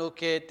usaban lo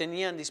que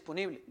tenían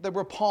disponible. They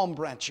were palm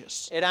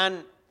branches.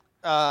 Eran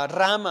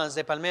ramas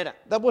de palmera.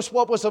 That was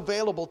what was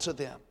available to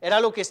them. Era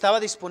lo que estaba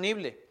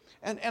disponible.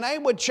 And I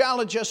would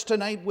challenge us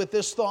tonight with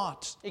this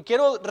thought Y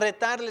quiero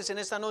retarles en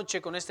esta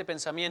noche con este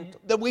pensamiento.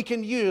 that we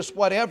can use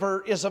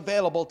whatever is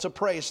available to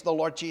praise the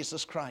Lord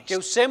Jesus Que Christ.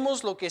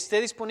 usemos lo que esté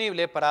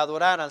disponible para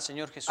adorar al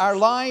Señor Jesús. Our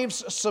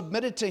lives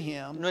submitted to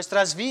him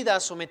Nuestras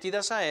vidas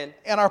sometidas a Él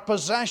and our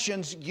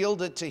possessions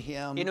yielded to y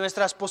him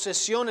nuestras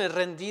posesiones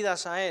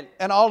rendidas a Él.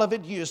 and all of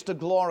it used to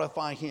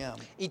glorify him.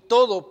 Y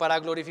todo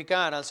para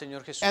glorificar al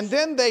Señor Jesús. And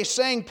then they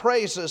sang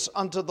praises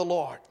unto the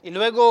Lord. Y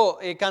luego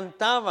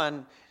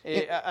cantaban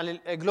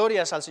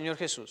glorias al Señor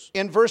Jesús.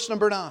 In verse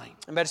number 9,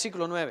 En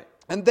versículo 9.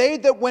 and they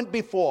that went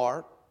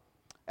before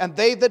and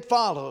they that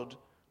followed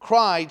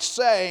cried,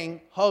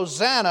 saying,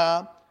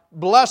 Hosanna,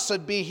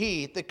 blessed be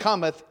he that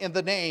cometh in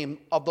the name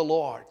of the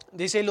Lord.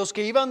 Dice, y los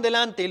que iban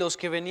delante y los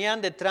que venían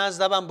detrás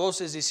daban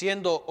voces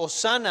diciendo,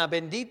 Hosanna,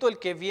 bendito el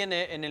que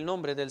viene en el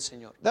nombre del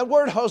Señor. That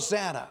word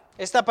Hosanna,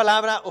 Esta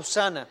palabra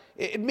Hosanna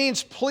it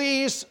means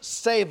please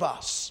save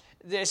us.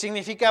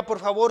 significa por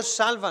favor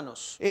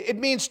sálvanos. It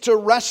means to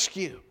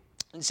rescue.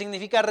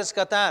 Significa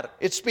rescatar.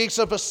 It speaks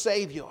of a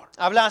Savior.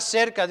 Habla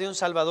acerca de un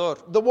Salvador.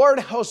 The word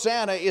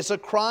Hosanna is a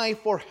cry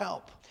for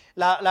help.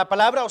 La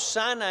palabra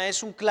Hosanna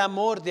es un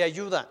clamor de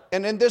ayuda.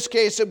 And in this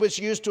case, it was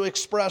used to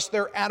express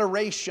their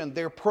adoration,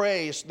 their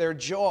praise, their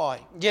joy.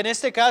 Y en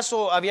este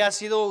caso había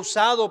sido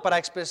usado para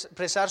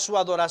expresar su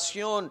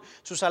adoración,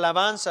 sus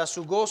alabanzas,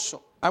 su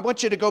gozo. I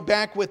want you to go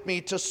back with me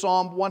to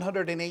Psalm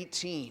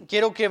 118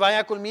 Quiero que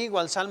vaya conmigo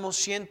al Salmo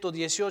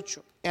 118,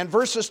 and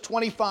verses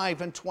 25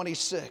 and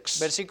 26.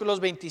 versículos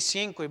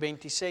 25 y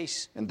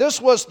 26. And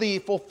this was the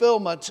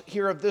fulfillment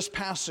here of this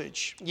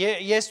passage.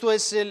 Y esto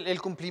es el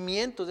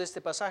cumplimiento de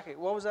este pasaje.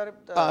 What was that?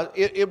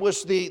 It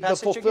was the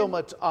Passage again?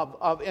 fulfillment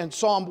of in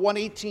Psalm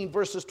 118,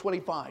 verses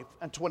 25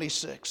 and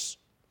 26.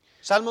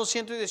 Salmo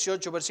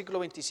 118, versículo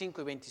 25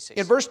 y 26.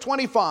 In verse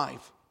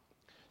 25,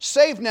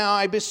 save now,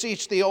 I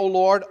beseech thee, O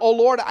Lord. O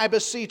Lord, I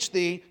beseech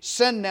thee,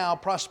 send now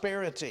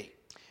prosperity.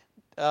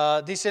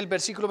 Dice el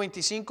versículo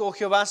 25, oh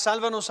Jehová,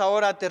 sálvanos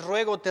ahora, te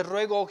ruego,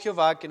 oh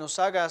Jehová, que nos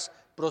hagas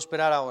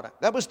prosperar ahora.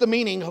 That was the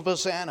meaning of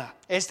Hosanna.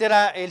 Este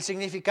era el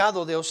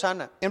significado de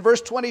Hosanna. In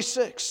verse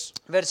 26,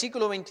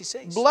 Versículo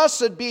 26.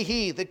 blessed be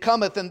he that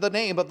cometh in the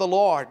name of the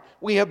Lord.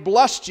 We have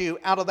blessed you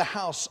out of the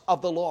house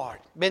of the Lord.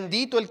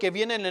 Bendito el que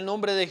viene en el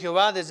nombre de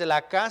Jehová, desde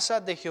la casa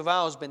de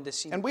Jehová os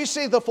bendecimos. And we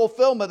see the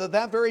fulfillment of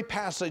that very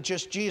passage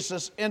as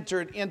Jesus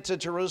entered into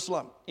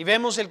Jerusalem. Y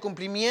vemos el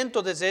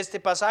cumplimiento desde este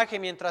pasaje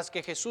mientras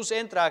que Jesús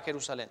entra a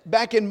Jerusalén.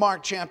 Back in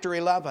Mark chapter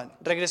 11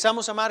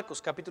 Regresamos a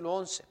Marcos capítulo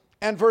 11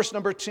 and verse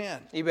number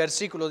 10. y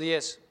versículo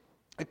 10.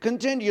 It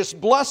continues,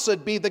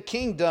 blessed be the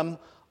kingdom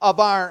of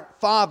our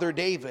father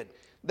David,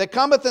 that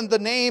cometh in the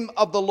name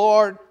of the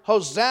Lord,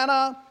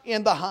 Hosanna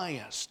in the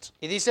highest.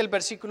 Y dice el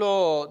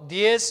versículo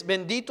 10,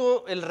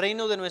 bendito el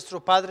reino de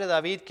nuestro padre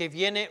David que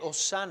viene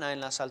Hosanna en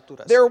las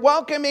alturas. They're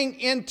welcoming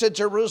into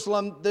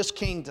Jerusalem this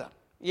kingdom.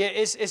 Y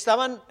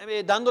estaban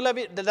dando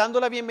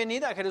la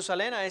bienvenida a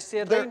Jerusalén, a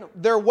este reino.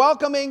 They're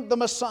welcoming the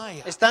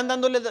Messiah. Están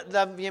dándole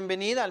la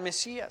bienvenida al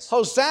Mesías.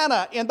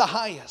 Hosanna in the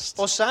highest.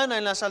 Hosanna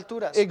en las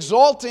alturas.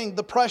 Exalting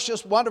the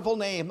precious, wonderful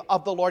name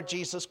of the Lord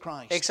Jesus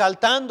Christ.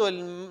 Exaltando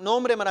el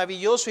nombre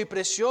maravilloso y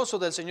precioso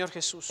del Señor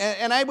Jesús.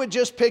 And I would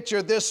just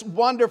picture this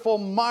wonderful,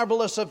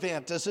 marvelous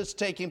event as it's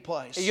taking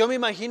place. Y yo me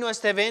imagino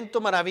este evento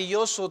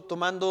maravilloso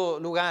tomando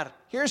lugar.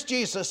 Here's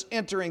Jesus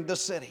entering the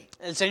city.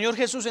 El Señor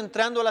Jesús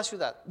entrando a la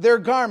ciudad. Their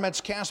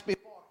garments cast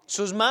before him.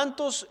 Sus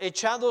mantos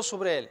echados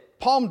sobre él.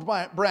 Palm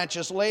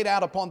branches laid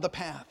out upon the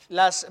path.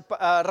 Las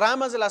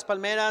ramas de las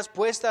palmeras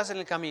puestas en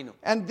el camino.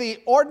 And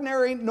the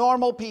ordinary,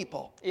 normal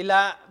people, Y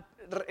la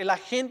la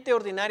gente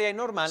ordinaria y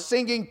normal,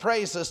 singing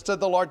praises to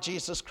the Lord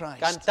Jesus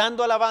Christ.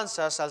 cantando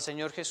alabanzas al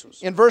Señor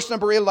Jesús. In verse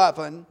number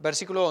 11,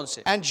 Versículo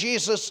 11. and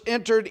Jesus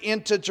entered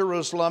into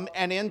Jerusalem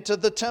and into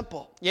the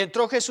temple. Y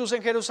entró Jesús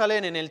en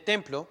Jerusalén en el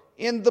templo.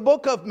 In the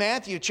book of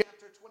Matthew,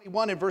 chapter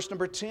 21, and verse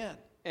number 10,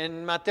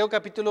 En Mateo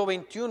capítulo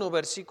 21,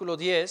 versículo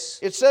 10,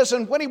 it says,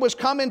 and when he was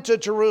come into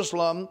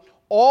Jerusalem,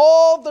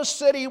 all the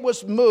city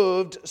was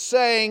moved,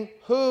 saying,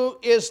 who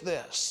is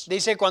this?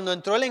 dice, cuando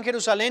entró él en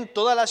Jerusalén,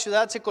 toda la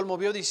ciudad se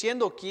conmovió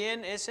diciendo,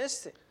 ¿quién es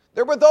este?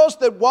 There were those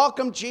that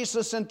welcomed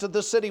Jesus into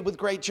the city with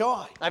great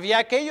joy. Había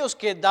aquellos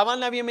que daban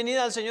la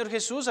bienvenida al Señor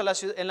Jesús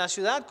en la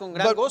ciudad con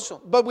gran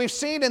gozo. But we've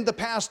seen in the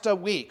past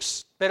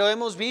weeks, Pero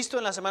hemos visto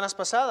en las semanas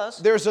pasadas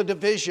there's a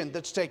division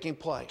that's taking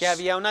place. que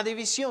había una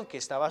división que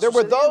estaba There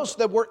were sucediendo. those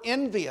that were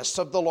envious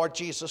of the Lord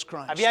Jesus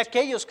Christ. Había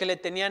aquellos que le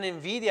tenían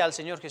envidia al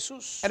Señor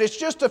Jesús. And it's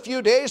just a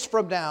few days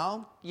from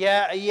now Y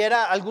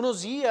era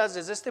algunos días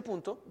desde este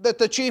punto that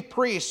the chief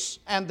priests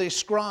and the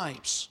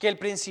scribes que el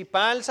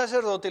principal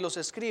sacerdote y los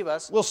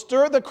escribas will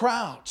stir the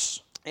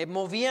crowds.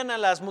 movían a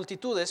las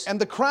multitudes And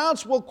the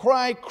crowds will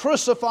cry,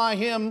 crucify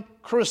him,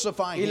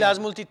 crucify y las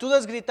him.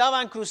 multitudes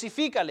gritaban,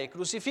 crucifícale,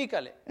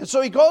 crucifícale. And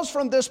so he goes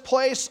from this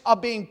place of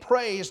being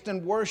praised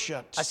and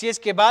worshiped Así es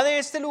que va de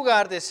este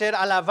lugar de ser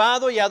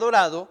alabado y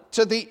adorado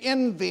to the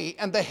envy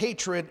and the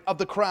hatred of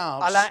the a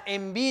crowds. la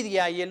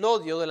envidia y el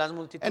odio de las And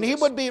he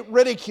multitudes. would be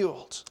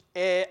ridiculed.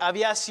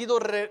 Había sido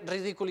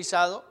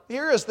ridiculizado.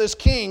 Here is this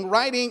king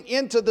riding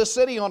into the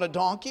city on a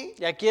donkey,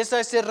 Y aquí está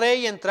este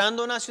rey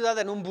entrando a una ciudad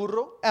en un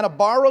burro, and a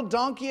borrowed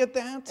donkey at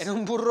that. en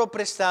un burro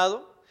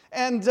prestado.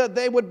 And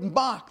they would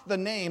mock the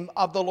name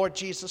of the Lord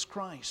Jesus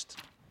Christ.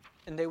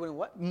 And they went,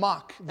 what?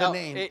 Mock the No,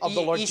 name of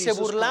the Lord y se Jesus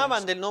burlaban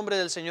Christ. del nombre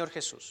del Señor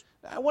Jesús.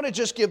 I want to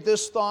just give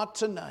this thought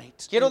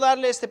tonight. Quiero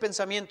darle este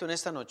pensamiento en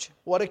esta noche.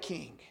 What a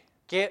king.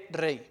 Qué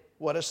rey,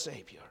 What a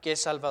savior. qué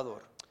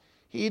salvador.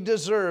 He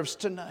deserves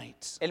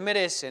tonight Él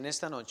merece en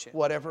esta noche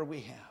whatever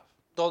we have.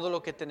 todo lo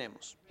que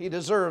tenemos. He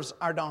deserves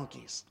our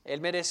donkeys. Él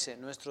merece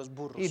nuestros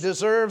burros. He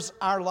deserves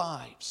our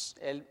lives.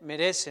 Él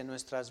merece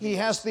nuestras He vidas.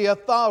 has the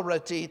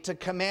authority to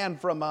command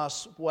from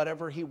us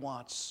whatever he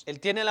wants Él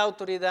tiene la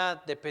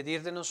autoridad de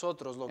pedir de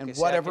nosotros lo que and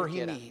sea whatever que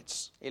he quiera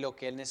needs. y lo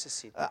que Él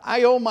necesita.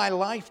 I owe my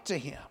life to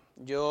him,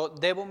 Yo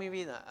debo mi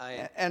vida a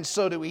Él and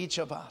so do each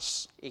of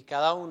us. y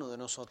cada uno de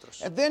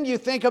nosotros. And then you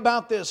think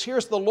about this.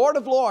 Here's the Lord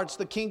of Lords,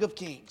 the King of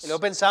Kings. Y luego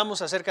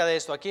pensamos acerca de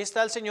esto. Aquí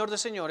está el Señor de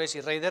señores y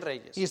Rey de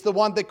reyes. He's the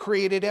one that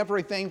created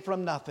everything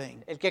from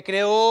nothing. El que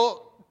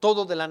creó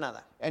todo de la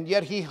nada. And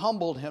yet he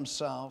humbled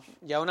himself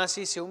Y aún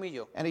así se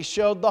humilló and he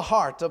showed the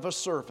heart of a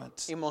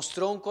servant. y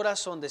mostró un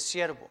corazón de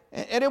siervo.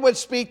 And it would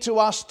speak to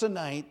us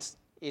tonight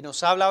Y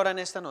nos habla ahora en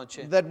esta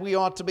noche that we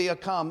ought to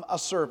become a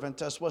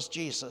servant as was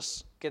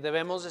Jesus. que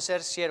debemos de ser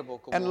siervo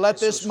como And let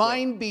this Jesús fue.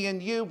 mind be in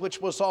you, which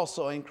was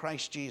also in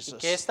Christ Que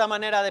Jesus. esta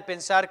manera de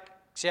pensar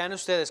sean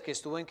ustedes que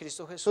estuvo en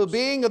Cristo Who Jesús,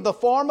 being in the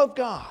form of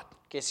God,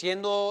 que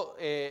siendo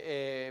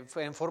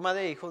en forma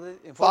de hijo,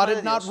 en thought forma de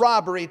it not Dios,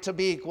 robbery to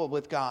be equal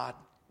with God,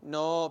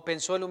 no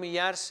pensó el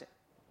humillarse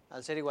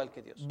al ser igual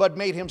que Dios, but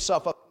made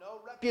himself of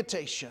no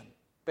reputation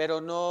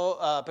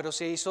pero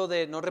se hizo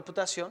de no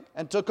reputación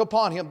and took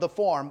upon him the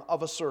form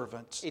of a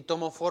servant. y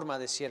tomó forma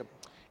de siervo.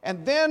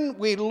 And then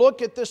we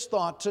look at this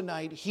thought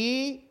tonight.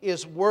 He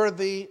is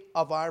worthy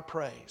of our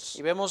praise.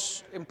 Y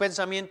vemos un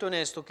pensamiento en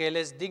esto que Él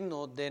es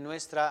digno de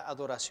nuestra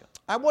adoración.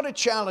 I want to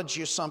challenge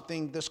you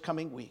something this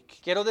coming week.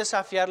 Quiero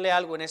desafiarle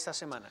algo en esta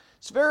semana.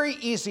 It's very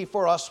easy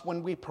for us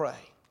when we pray.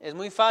 Es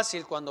muy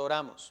fácil cuando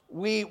oramos.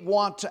 We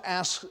want to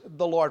ask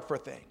the Lord for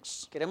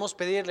things. Queremos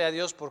pedirle a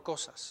Dios por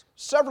cosas.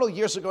 Several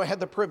years ago, I had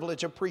the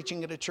privilege of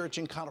preaching at a church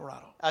in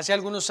Colorado. Hace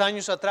algunos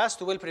años atrás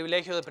tuve el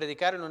privilegio de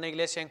predicar en una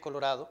iglesia en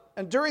Colorado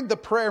And during the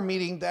prayer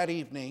meeting that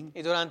evening,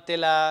 y durante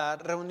la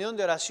reunión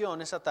de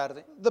oración esa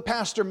tarde, the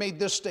pastor made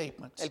this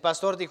statement. el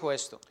pastor dijo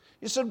esto: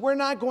 He said, we're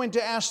not going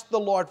to ask the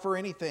Lord for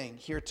anything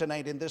here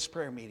tonight in this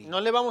prayer meeting. no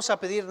le vamos a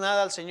pedir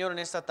nada al Señor en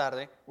esta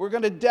tarde. We're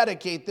going to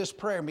dedicate this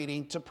prayer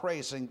meeting to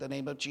praising the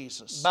name of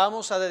Jesus.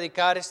 Vamos a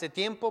dedicar este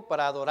tiempo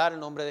para adorar el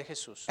nombre de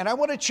Jesús. And I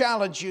want to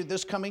challenge you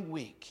this coming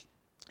week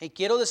Y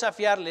quiero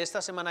desafiarle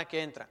esta semana que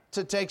entra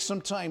to take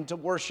some time to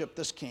worship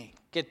this King,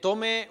 que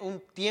tome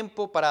un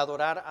tiempo para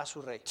adorar a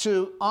su Rey,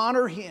 to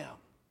honor him,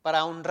 para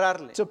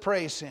honrarle, to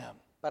praise him,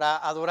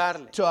 para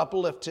adorarle, to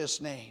uplift his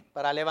name.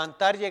 para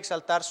levantar y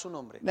exaltar su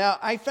nombre. Now,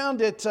 I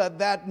found it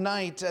that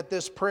night at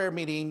this prayer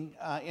meeting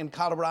in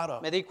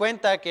Colorado. Me di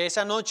cuenta que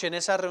esa noche en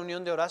esa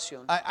reunión de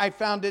oración I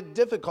found it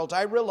difficult.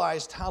 I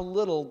realized how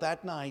little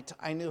that night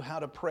I knew how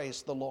to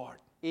praise the Lord.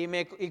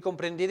 y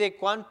comprendí de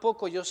cuán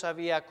poco yo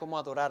sabía cómo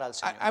adorar al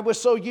Señor. I was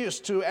so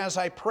used to, as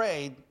I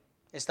prayed,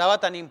 Estaba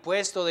tan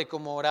impuesto de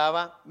cómo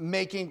oraba,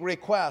 making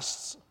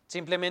requests.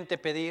 simplemente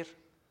pedir.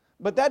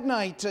 But that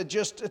night,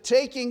 just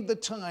taking the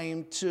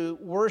time to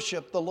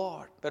worship the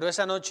Lord. Pero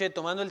esa noche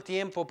tomando el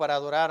tiempo para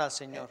adorar al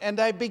Señor. And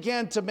I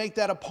began to make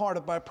that a part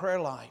of my prayer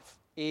life.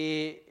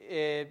 Y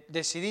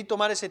decidí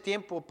tomar ese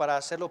tiempo para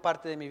hacerlo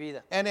parte de mi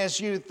vida. And as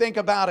you think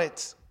about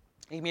it,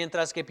 Y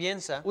mientras que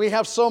piensa, we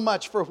have so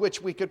much for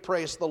which we could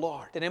praise the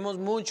Lord. tenemos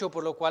mucho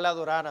por lo cual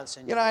adorar al You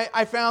Señor. know,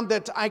 I found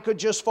that I could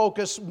just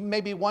focus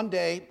maybe one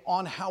day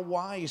on how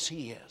wise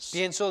He is.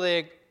 Pienso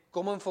de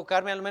cómo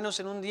enfocarme al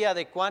menos en un día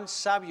de cuán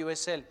sabio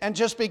es Él. And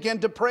just begin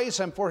to praise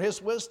Him for His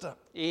wisdom.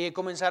 Y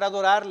comenzar a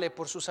adorarle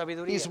por su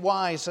sabiduría. He's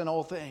wise in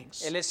all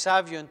things. Él es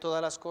sabio en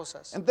todas las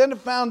cosas. And then I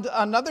found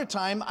another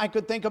time I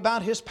could think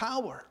about His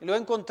power. Y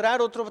luego encontrar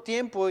otro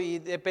tiempo y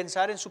de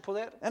pensar en su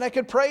poder. And I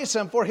could praise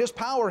Him for His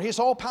power. He's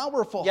all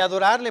powerful. Y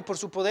adorarle por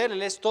su poder.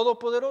 Él es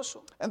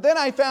todopoderoso. And then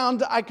I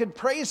found I could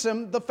praise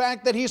Him the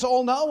fact that He's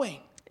all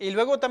knowing. Y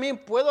luego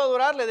también puedo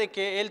adorarle de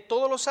que Él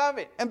todo lo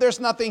sabe. And there's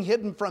nothing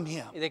hidden from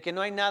Him. Y de que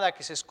no hay nada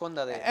que se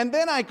esconda de Él. And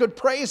then I could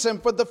praise Him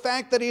for the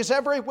fact that He's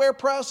everywhere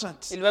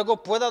present. Y luego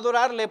puedo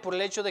adorarle por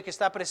el hecho de que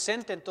está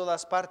presente en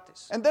todas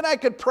partes. And then I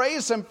could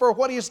praise Him for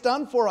what He's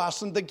done for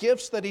us and the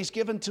gifts that He's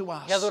given to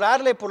Y us.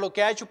 adorarle por lo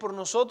que ha hecho por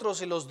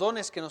nosotros y los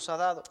dones que nos ha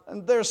dado.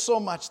 And there's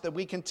so much that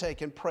we can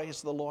take and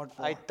praise the Lord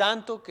for. Hay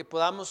tanto que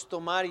podamos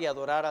tomar y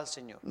adorar al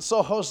Señor. And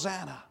so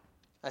Hosanna,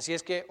 Así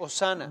es que,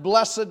 Osana,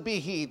 blessed be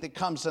He that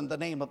comes in the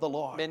name of the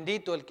Lord.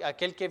 bendito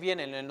aquel que viene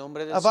en el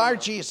nombre del Of our Señor.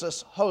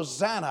 Jesus,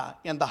 Hosanna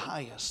in the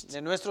highest.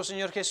 De nuestro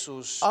Señor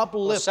Jesús,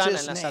 Uplift Osana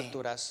his en las name.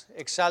 alturas,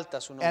 exalta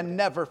su nombre. And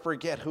never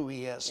forget who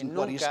He is Y and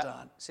what He's nunca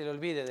done. se le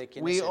olvide de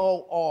quién We es Él.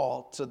 owe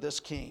all to this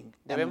King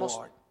and Debemos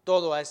Lord.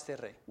 todo a este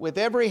Rey. With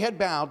every head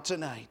bowed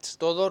tonight,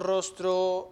 Todo rostro